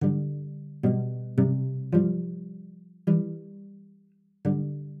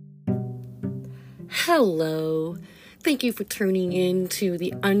Hello. Thank you for tuning in to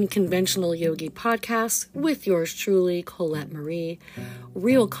the Unconventional Yogi podcast with yours truly, Colette Marie.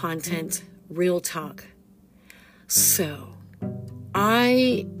 Real content, real talk. So,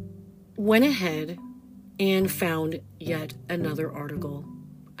 I went ahead and found yet another article.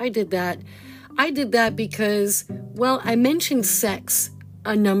 I did that because, I mentioned sex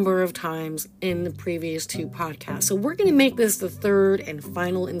a number of times in the previous two podcasts. So we're going to make this the third and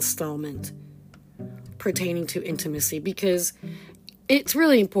final installment pertaining to intimacy, because it's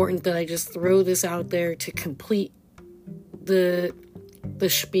really important that I just throw this out there to complete the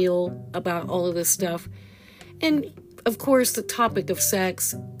spiel about all of this stuff. And of course, the topic of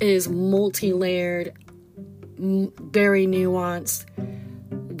sex is multi-layered, very nuanced.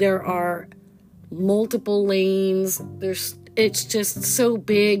 There are multiple lanes. It's just so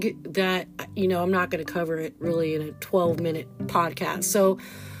big that, I'm not going to cover it really in a 12-minute podcast. So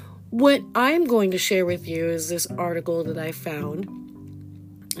what I'm going to share with you is this article that I found.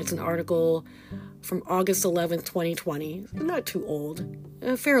 It's an article from August 11th, 2020. Not too old.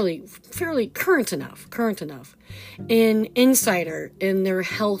 Fairly current enough. In Insider, in their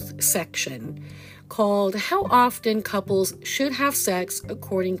health section, called How Often Couples Should Have Sex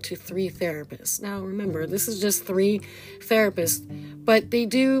According to 3 Therapists. Now, remember, this is just 3 therapists, but they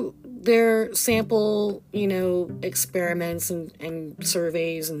do their sample, experiments and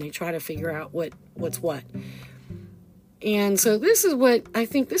surveys, and they try to figure out what's what. And so this is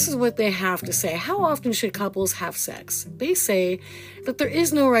what they have to say. How often should couples have sex? They say that there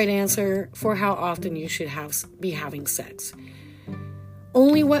is no right answer for how often you should be having sex.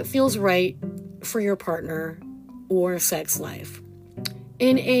 Only what feels right for your partner or sex life.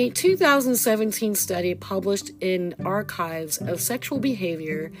 In a 2017 study published in Archives of Sexual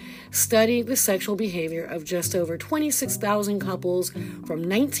Behavior, studied the sexual behavior of just over 26,000 couples from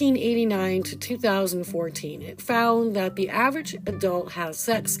 1989 to 2014. It found that the average adult has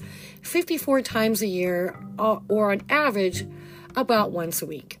sex 54 times a year, or on average, about once a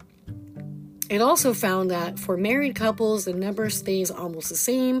week. It also found that for married couples, the number stays almost the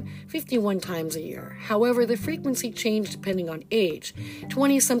same, 51 times a year. However, the frequency changed depending on age.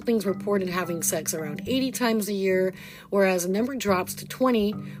 20-somethings reported having sex around 80 times a year, whereas the number drops to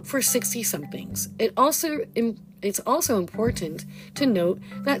 20 for 60-somethings. It's also important to note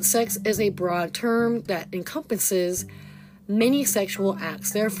that sex is a broad term that encompasses many sexual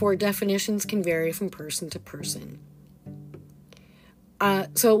acts. Therefore, definitions can vary from person to person.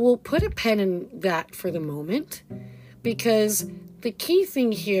 So we'll put a pen in that for the moment, because the key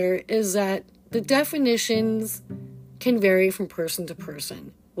thing here is that the definitions can vary from person to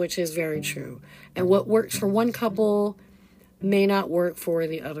person, which is very true. And what works for one couple may not work for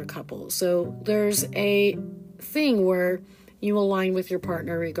the other couple. So there's a thing where you align with your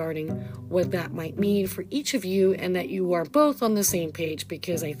partner regarding what that might mean for each of you, and that you are both on the same page,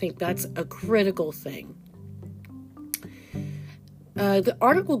 because I think that's a critical thing. The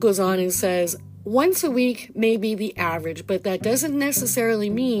article goes on and says, once a week may be the average, but that doesn't necessarily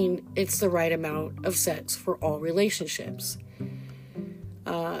mean it's the right amount of sex for all relationships.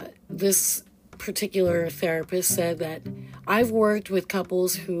 This particular therapist said that I've worked with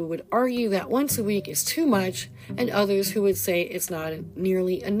couples who would argue that once a week is too much, and others who would say it's not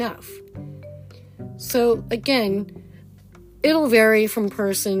nearly enough. So again, it'll vary from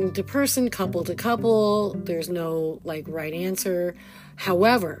person to person, couple to couple. There's no right answer.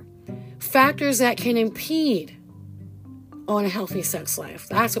 However, factors that can impede on a healthy sex life,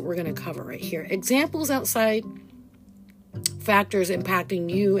 that's what we're going to cover right here. Examples outside factors impacting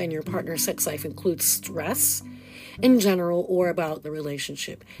you and your partner's sex life include stress in general or about the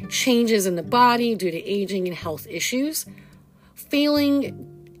relationship, changes in the body due to aging and health issues, falling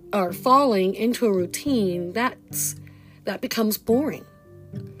into a routine that becomes boring,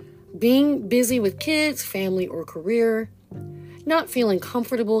 being busy with kids, family, or career, not feeling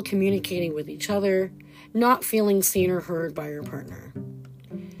comfortable communicating with each other, not feeling seen or heard by your partner.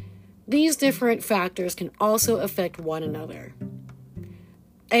 These different factors can also affect one another.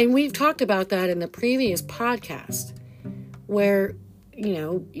 And we've talked about that in the previous podcast, where,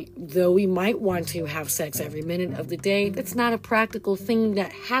 though we might want to have sex every minute of the day, that's not a practical thing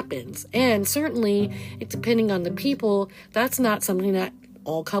that happens. And certainly, depending on the people, that's not something that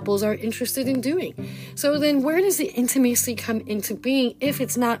all couples are interested in doing. So then where does the intimacy come into being if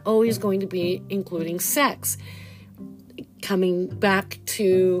it's not always going to be including sex? Coming back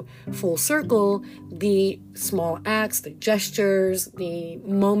to full circle, the small acts, the gestures, the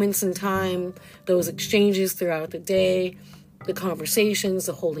moments in time, those exchanges throughout the day, the conversations,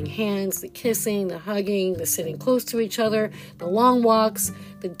 the holding hands, the kissing, the hugging, the sitting close to each other, the long walks,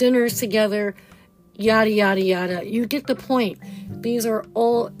 the dinners together, yada, yada, yada. You get the point. These are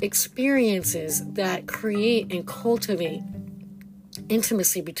all experiences that create and cultivate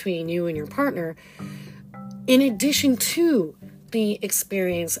intimacy between you and your partner, in addition to the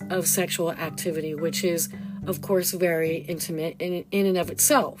experience of sexual activity, which is, of course, very intimate in and of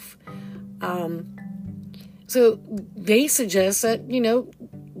itself. So they suggest that,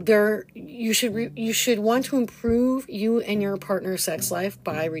 you should want to improve you and your partner's sex life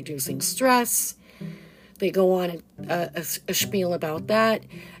by reducing stress. They go on a spiel about that.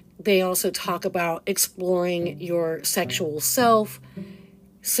 They also talk about exploring your sexual self,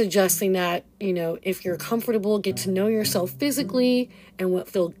 suggesting that, if you're comfortable, get to know yourself physically and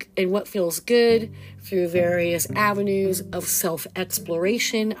what feels good through various avenues of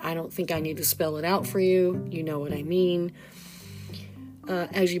self-exploration. I don't think I need to spell it out for you. You know what I mean.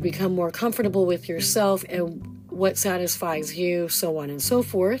 As you become more comfortable with yourself and what satisfies you, so on and so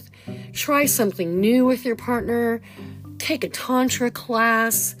forth. Try something new with your partner. Take a tantra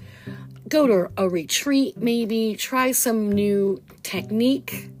class. Go to a retreat maybe. Try some new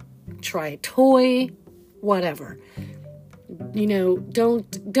technique. Try a toy. Whatever.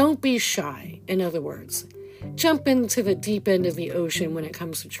 Don't be shy, in other words. Jump into the deep end of the ocean when it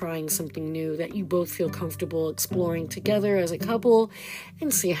comes to trying something new that you both feel comfortable exploring together as a couple,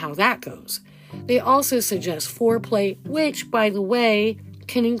 and see how that goes. They also suggest foreplay, which, by the way,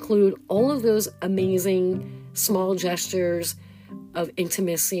 can include all of those amazing small gestures of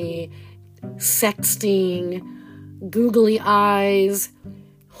intimacy, sexting, googly eyes,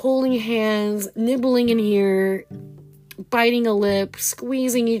 holding hands, nibbling an ear, biting a lip,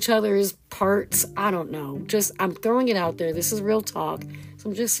 squeezing each other's parts. I don't know. I'm throwing it out there. This is real talk. So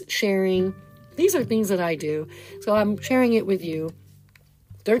I'm just sharing. These are things that I do. So I'm sharing it with you.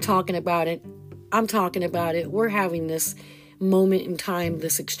 They're talking about it. I'm talking about it. We're having this moment in time,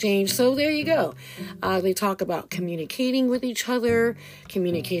 this exchange. So there you go. They talk about communicating with each other.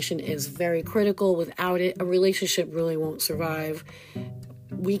 Communication is very critical. Without it, a relationship really won't survive.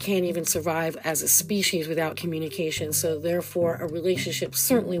 We can't even survive as a species without communication. So therefore, a relationship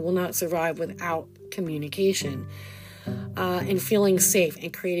certainly will not survive without communication. And feeling safe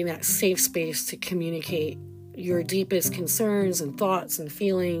and creating that safe space to communicate your deepest concerns and thoughts and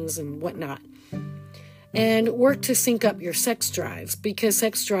feelings and whatnot. And work to sync up your sex drives, because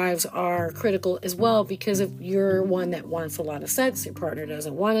sex drives are critical as well, because if you're one that wants a lot of sex, your partner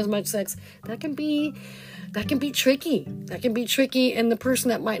doesn't want as much sex, that can be tricky. That can be tricky, and the person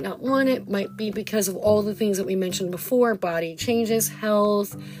that might not want it might be because of all the things that we mentioned before: body changes,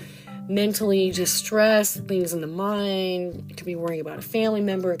 health, mentally just stress, things in the mind. It could be worrying about a family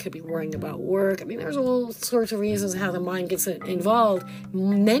member. It could be worrying about work. I mean, there's all sorts of reasons how the mind gets involved.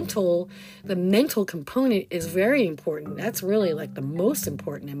 The mental component is very important. That's really like the most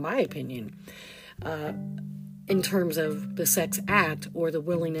important, in my opinion, in terms of the sex act or the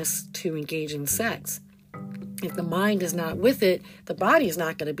willingness to engage in sex. If the mind is not with it, the body is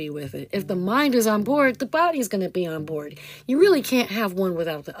not going to be with it. If the mind is on board, the body is going to be on board. You really can't have one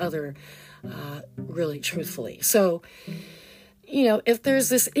without the other, really truthfully. So, if there's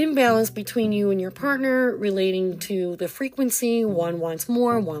this imbalance between you and your partner relating to the frequency, one wants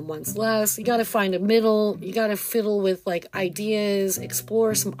more, one wants less, you got to find a middle. You got to fiddle with ideas,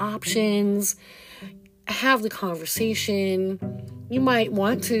 explore some options, have the conversation. You might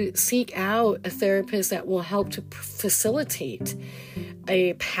want to seek out a therapist that will help to facilitate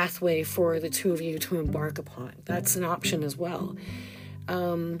a pathway for the two of you to embark upon. That's an option as well.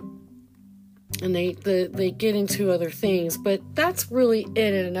 And they get into other things, but that's really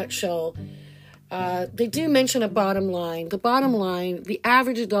it in a nutshell. They do mention a bottom line. The bottom line, the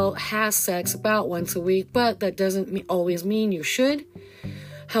average adult has sex about once a week, but that doesn't always mean you should.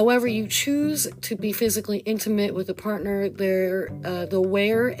 However you choose to be physically intimate with a partner, the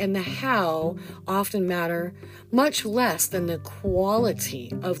where and the how often matter much less than the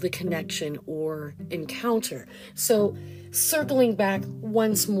quality of the connection or encounter. So circling back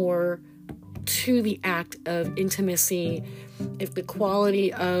once more to the act of intimacy, if the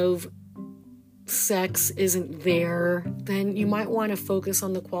quality of sex isn't there, then you might want to focus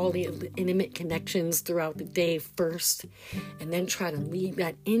on the quality of the intimate connections throughout the day first, and then try to lead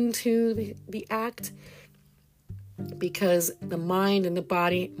that into the act, because the mind and the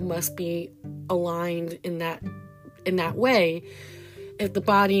body must be aligned in that way. If the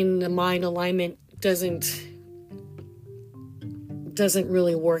body and the mind alignment doesn't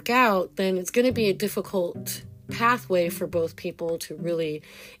really work out, then it's going to be a difficult pathway for both people to really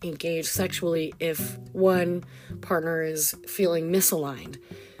engage sexually if one partner is feeling misaligned.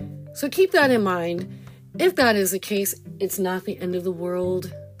 So keep that in mind. If that is the case, it's not the end of the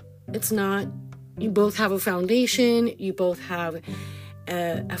world. It's not. You both have a foundation. You both have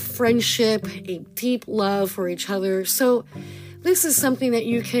a friendship, a deep love for each other. So this is something that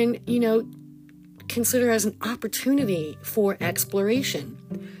you can, consider as an opportunity for exploration.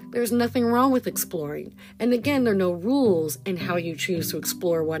 There's nothing wrong with exploring. And again, there are no rules in how you choose to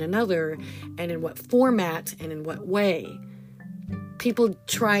explore one another and in what format and in what way. People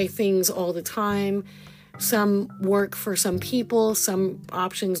try things all the time. Some work for some people. Some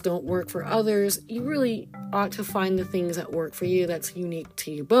options don't work for others. You really ought to find the things that work for you that's unique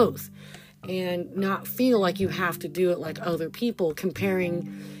to you both and not feel like you have to do it like other people.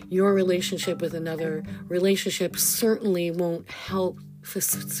 Comparing your relationship with another relationship certainly won't help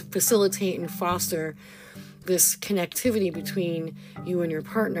facilitate and foster this connectivity between you and your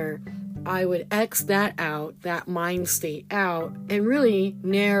partner. I would X that out, that mind state out, and really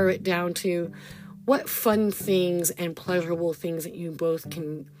narrow it down to what fun things and pleasurable things that you both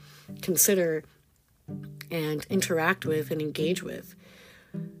can consider and interact with and engage with.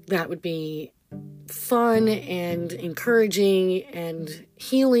 That would be fun and encouraging and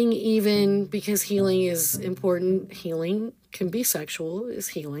healing even, because healing is important. Healing can be sexual, is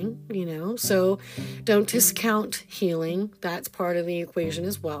healing, so don't discount healing. That's part of the equation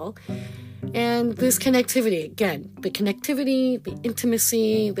as well. And this connectivity, again, the connectivity, the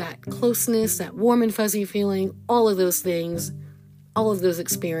intimacy, that closeness, that warm and fuzzy feeling, all of those things, all of those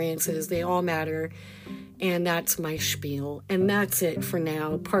experiences, they all matter. And that's my spiel. And that's it for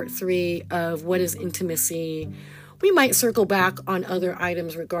now. Part 3 of what is intimacy. We might circle back on other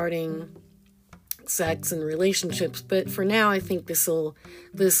items regarding sex and relationships, but for now, I think this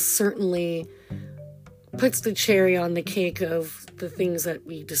certainly puts the cherry on the cake of the things that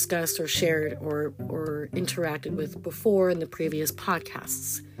we discussed or shared or interacted with before in the previous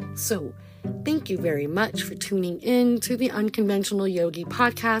podcasts. So, thank you very much for tuning in to the Unconventional Yogi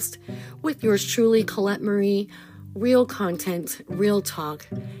podcast with yours truly, Colette Marie. Real content, real talk,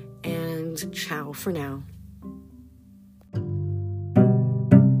 and ciao for now.